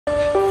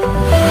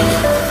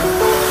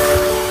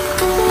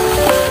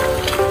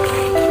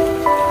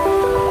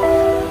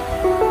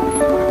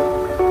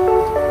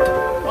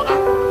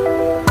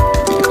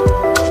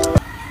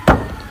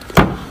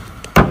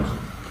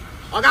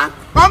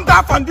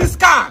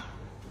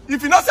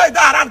If you not say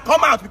that around,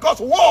 come out because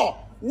war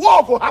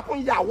will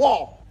happen here.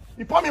 War.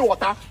 You pour me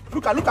water.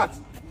 Look at.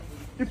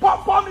 You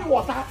pour me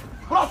water.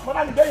 Bros,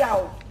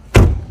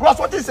 Bros,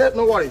 what you said?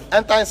 No worry.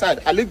 Enter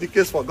inside. I leave the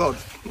case for God.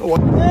 No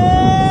worry.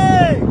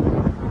 Hey!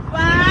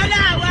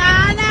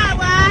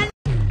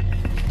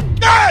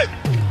 Hey!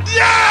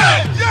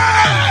 Yeah!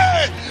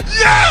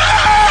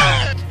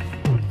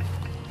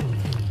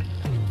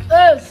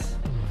 Yes!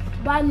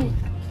 Bunny.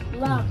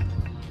 Lamb.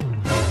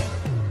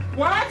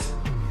 What?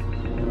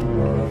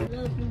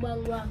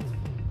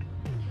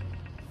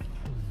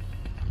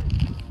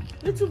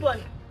 Little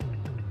boy.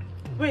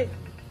 Wait.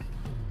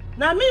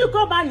 Now me you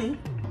call Bunny?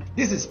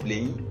 This is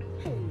playing.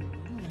 Hey,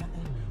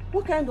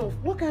 what kind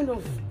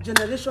of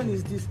generation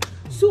is this?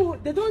 So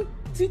they don't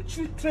teach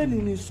you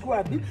training in school,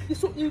 abi?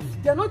 So if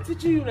they're not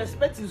teaching you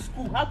respect in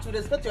school, how to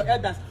respect your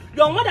elders,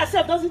 your mother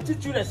self doesn't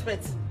teach you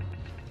respect.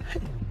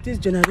 This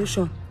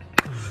generation.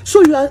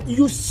 So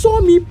you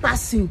saw me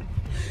passing.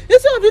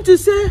 Instead of you to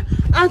say,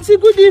 Auntie,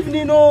 good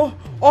evening, or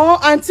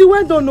Auntie,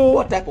 well done, no.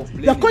 What type of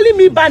play? You're calling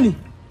me Bunny.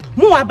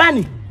 Mua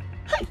Bunny.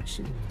 Hey,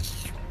 shit.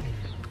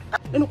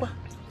 You know what?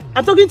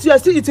 I'm talking to you, I'm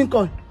still eating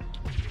corn.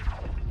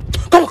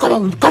 Come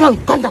on, calm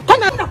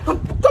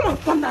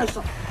down,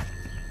 sir.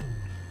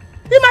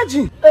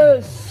 Imagine.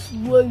 Yes,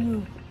 well,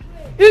 you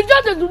just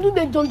have to do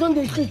the John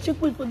the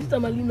shake with for this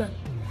Amalina.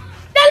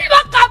 They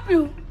never cap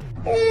you.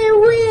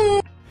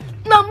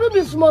 Now I'm not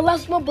the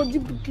small body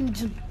booking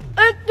gym.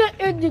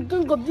 And the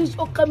king of this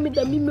come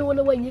that me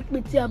whenever you make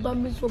me about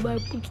me so I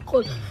put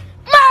call.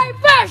 My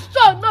first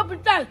son, not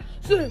pretend.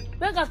 See,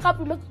 make a cap,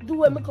 make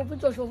do make a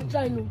picture of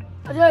China.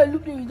 I just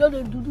look at you,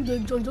 don't do the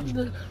John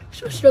the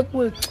shake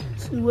with.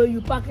 See where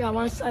you park on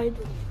one side.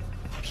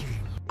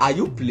 Are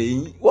you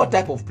playing? What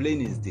type of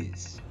playing is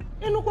this?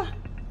 You know what?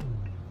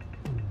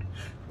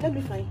 Let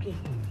me find King.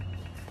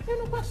 You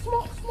know what?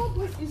 Small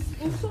boy is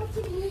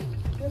insulting me.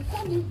 They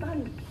call me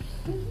Bunny.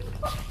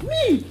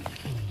 Me.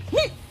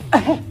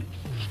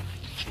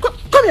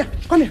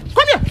 Come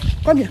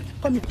here.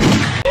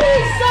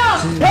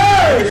 Jesus!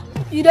 Hey!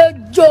 You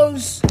the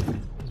Jones.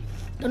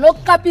 The no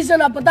capis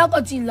and a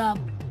patacoti lab.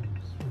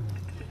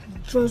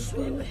 Jones,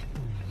 wait.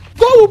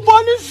 God will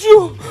punish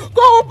you.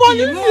 God will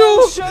punish you.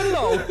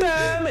 Emotional,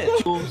 damn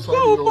it. God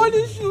will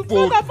punish you.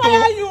 God will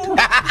fire you.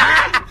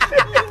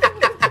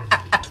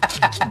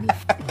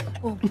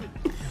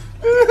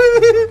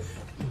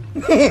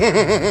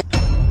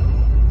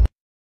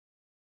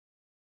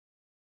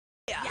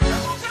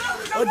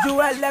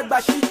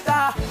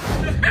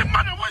 Hey,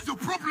 man, what's your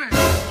problem?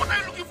 What are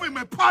you looking for in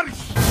my parish?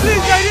 Please,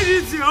 I need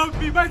you to help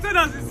me. My son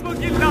has been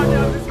smoking loud. He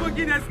has been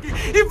smoking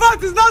escape. In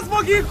fact, he's not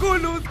smoking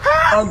colos.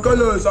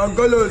 Uncolors.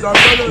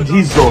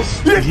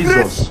 Jesus.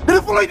 They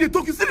follow you, they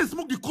talk. You say they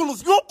smoke the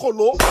colos. Your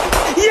colo?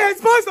 Yes,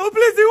 Pastor,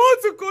 please, he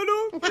wants to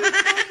colo. Please,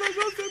 Pastor,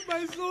 don't take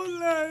my soul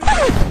life.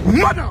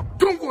 Madam,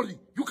 don't worry.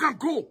 You can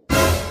go.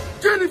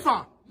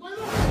 Jennifer.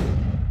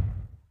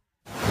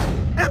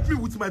 Help me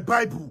with my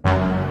Bible.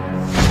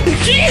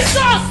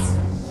 Jesus!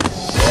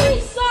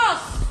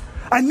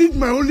 I need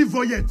my olive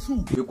oil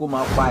too.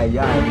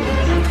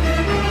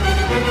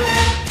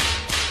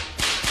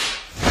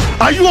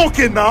 Are you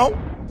okay now?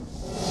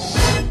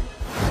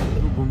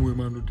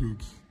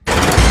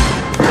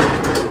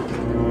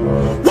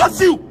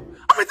 What's you?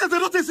 How many times they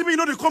don't see me, you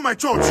know they call my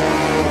church?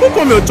 Who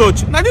come your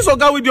church? Now this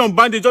guy with you on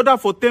bandage order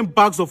for 10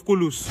 bags of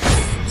colos.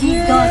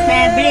 Jesus,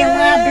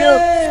 bro.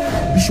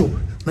 Bishop,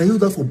 now you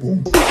that for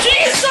bomb.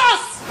 Jesus!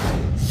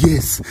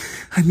 Yes,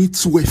 I need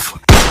 12.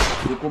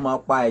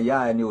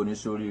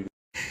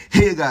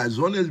 Hey guys,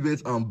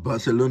 OneXBet and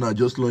Barcelona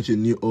just launched a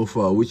new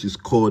offer which is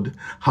called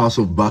House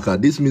of Bacca.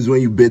 This means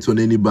when you bet on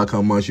any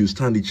Bacca match, you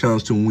stand the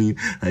chance to win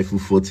iPhone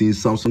 14,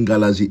 Samsung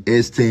Galaxy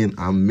S10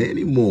 and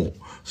many more.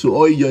 So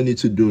all you need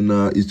to do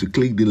now is to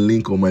click the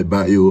link on my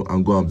bio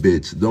and go and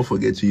bet. Don't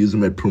forget to use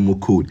my promo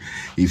code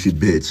if you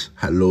bet.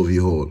 I love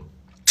you all.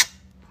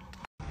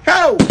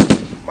 Hell!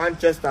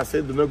 Manchester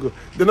said they no go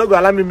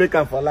allow me make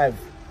am for life.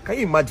 Can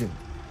you imagine?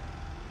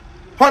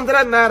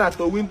 100 naira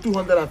to win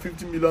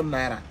 250 million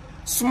naira.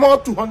 Small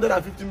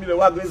 250 million,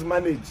 what goes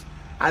manage?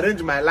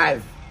 Arrange my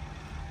life.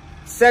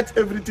 Set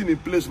everything in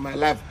place in my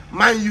life.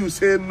 Man, you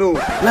say no.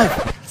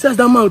 Life, says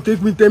that man will take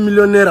me 10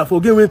 million naira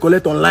for game we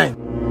collect online.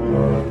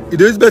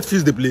 It is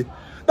Betfuse they play.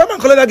 That man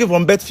collect that game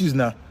from Betfuse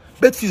now.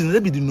 Betfuse they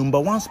be the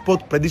 #1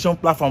 sport prediction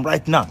platform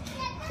right now.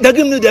 That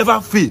game need ever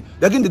fail.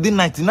 That game they did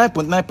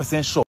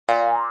 99.9% sure.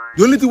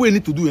 The only thing we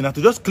need to do is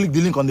to just click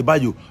the link on the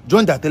bio,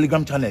 join their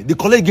Telegram channel. They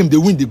collect game, they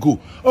win, they go.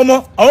 I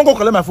won't go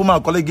collect my phone, I'll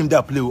collect game, they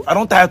play. I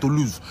don't tire to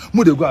lose.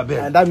 More they go a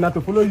bed. And that's not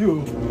to follow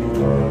you.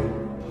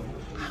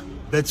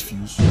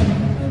 Betfuse.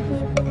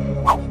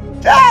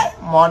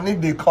 Money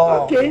they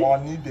come. Okay.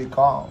 Money they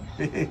come.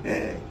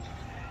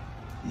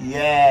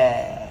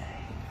 Yeah.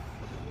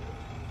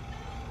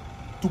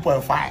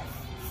 2.5.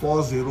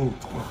 40.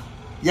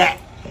 Yeah.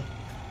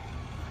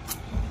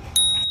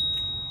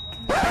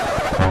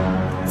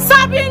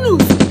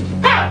 Sabinus!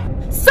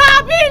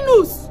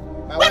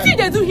 What did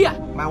they do here?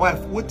 My wife,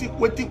 what be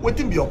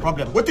your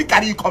problem? What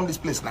carry you come this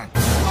place now?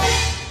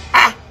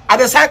 I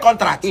they sign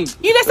contract. You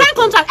dey sign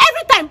contract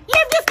every time.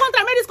 Leave this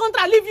contract, make this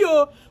contract leave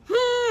you.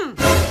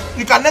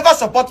 You can never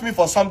support me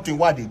for something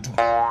what they do.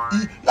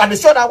 And they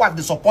show that wife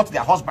they support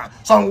their husband.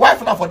 Some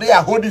wife now for they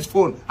hold this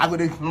phone. I go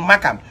to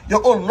mark them.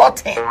 Your own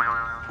nothing.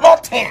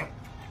 Nothing.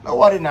 Don't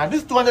worry now.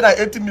 This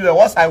 280 million,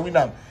 once I win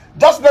them,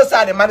 just no say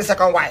I marry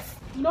second wife.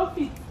 No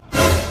fit.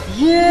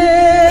 Yeah.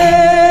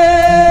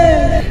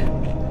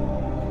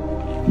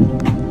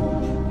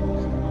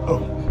 Oh,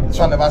 this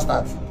one never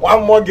starts.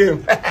 One more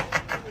game.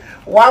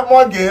 One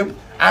more game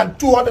and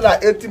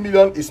 280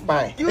 million is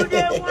mine. You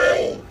get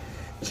one.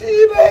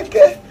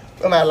 Chineke.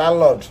 So my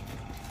landlord.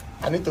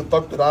 I need to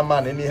talk to that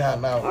man anyhow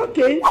now.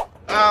 Okay.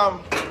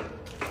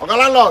 Okay,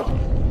 landlord.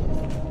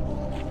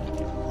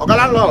 Okay,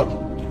 landlord.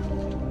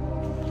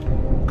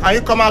 Can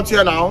you come out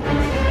here now?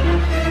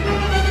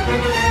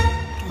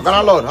 Okay,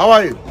 landlord, how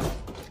are you?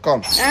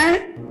 Come.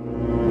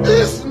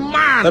 This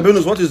man.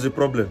 Sabinus, what is the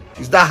problem?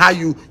 Is that how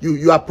you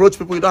approach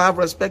people? You don't have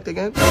respect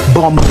again?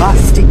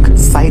 Bombastic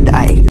side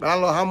eye.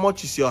 Landlord, how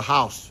much is your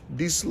house?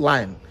 This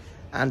line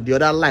and the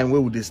other line,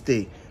 where would they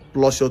stay?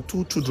 Plus your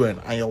 2 children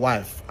and your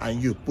wife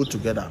and you put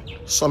together.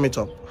 Sum it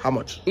up. How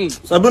much?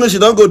 Sabinus, you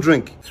don't go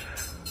drink.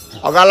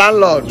 Okay,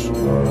 landlord,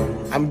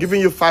 I'm giving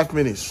you 5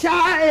 minutes.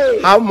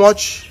 How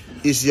much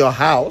is your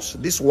house,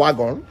 this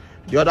wagon,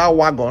 the other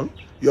wagon,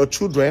 your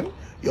children,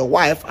 your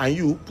wife, and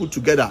you put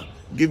together?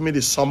 Give me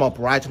the sum up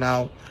right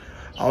now.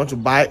 I want to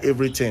buy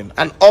everything.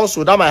 And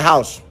also, that my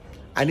house,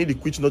 I need a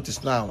quit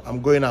notice now.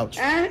 I'm going out.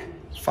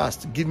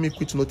 Fast. Give me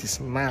quit notice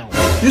now.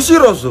 You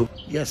serious though?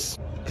 Yes.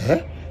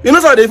 You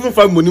know how they even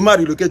find money man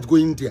relocate go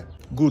India?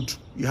 Good.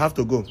 You have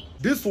to go.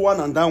 This one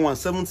and that one,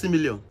 70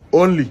 million.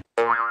 Only.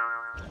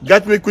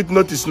 Get me quit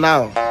notice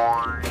now.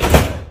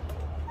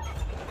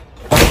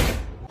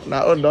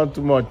 Now, hold on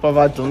too much.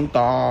 Poverty.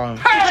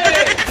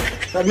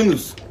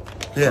 Sabinus.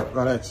 Yeah,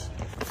 correct.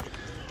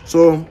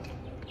 So,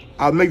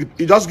 I'll make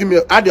you just give me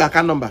add your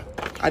account number.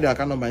 Add your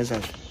account number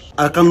inside.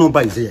 Account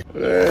number is here.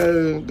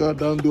 God,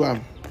 don't do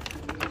them.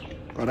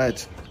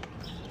 Correct.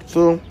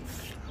 So,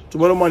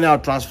 tomorrow morning I'll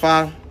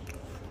transfer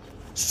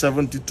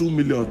 72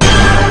 million.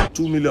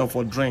 2 million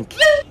for drink.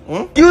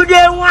 You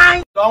dey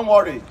wine. Don't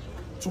worry.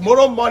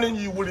 Tomorrow morning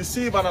you will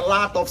receive an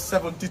alert of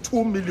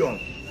 72 million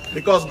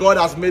because God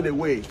has made a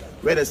way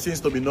where there seems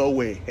to be no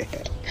way.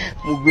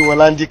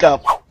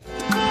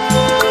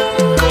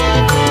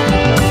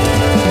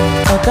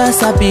 Oga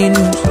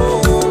Sabinus.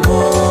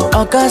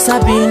 Oga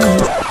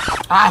Sabinus.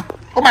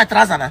 Oh my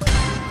trouser now.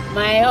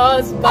 My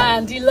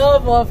husband, the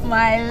love of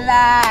my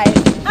life.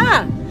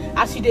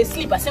 As you dey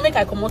sleep, I say make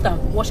I come out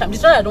and wash am. The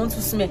trouser don't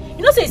too smell.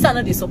 You know say I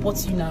know they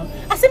support you now.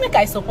 I say make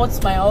I support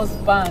my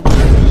husband.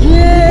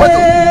 Yeah.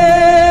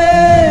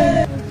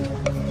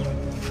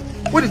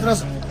 What is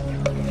trouser?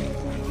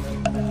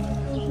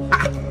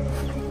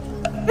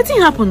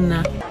 Wetin happen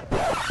now?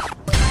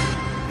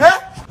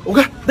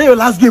 Okay, then your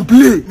last game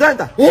play. Then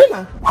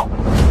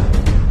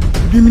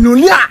Give me no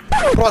lia.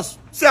 Boss,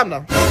 see him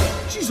now.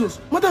 Jesus,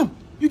 madam,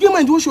 you get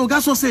mind to wash your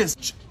gas success.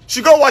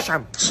 She go wash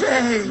him.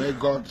 May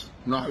God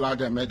not allow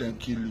them, make them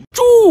kill you.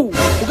 Choo!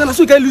 Okay, now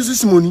so you can lose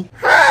this money.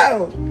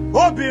 Hell!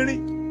 Oh, Billy.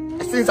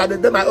 Since I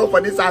did my own for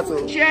this house.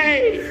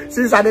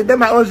 Since I did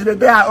my own, she did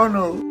her own.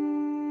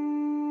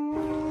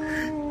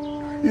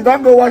 You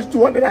don't go wash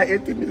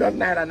 280 million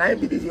naira. Now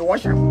you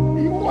wash him.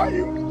 You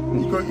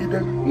go eat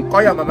them.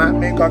 Call your mama,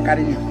 make God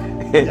carry you.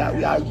 Yeah,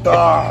 we are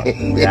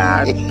done. We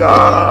are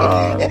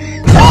done.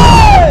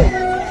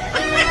 Hey!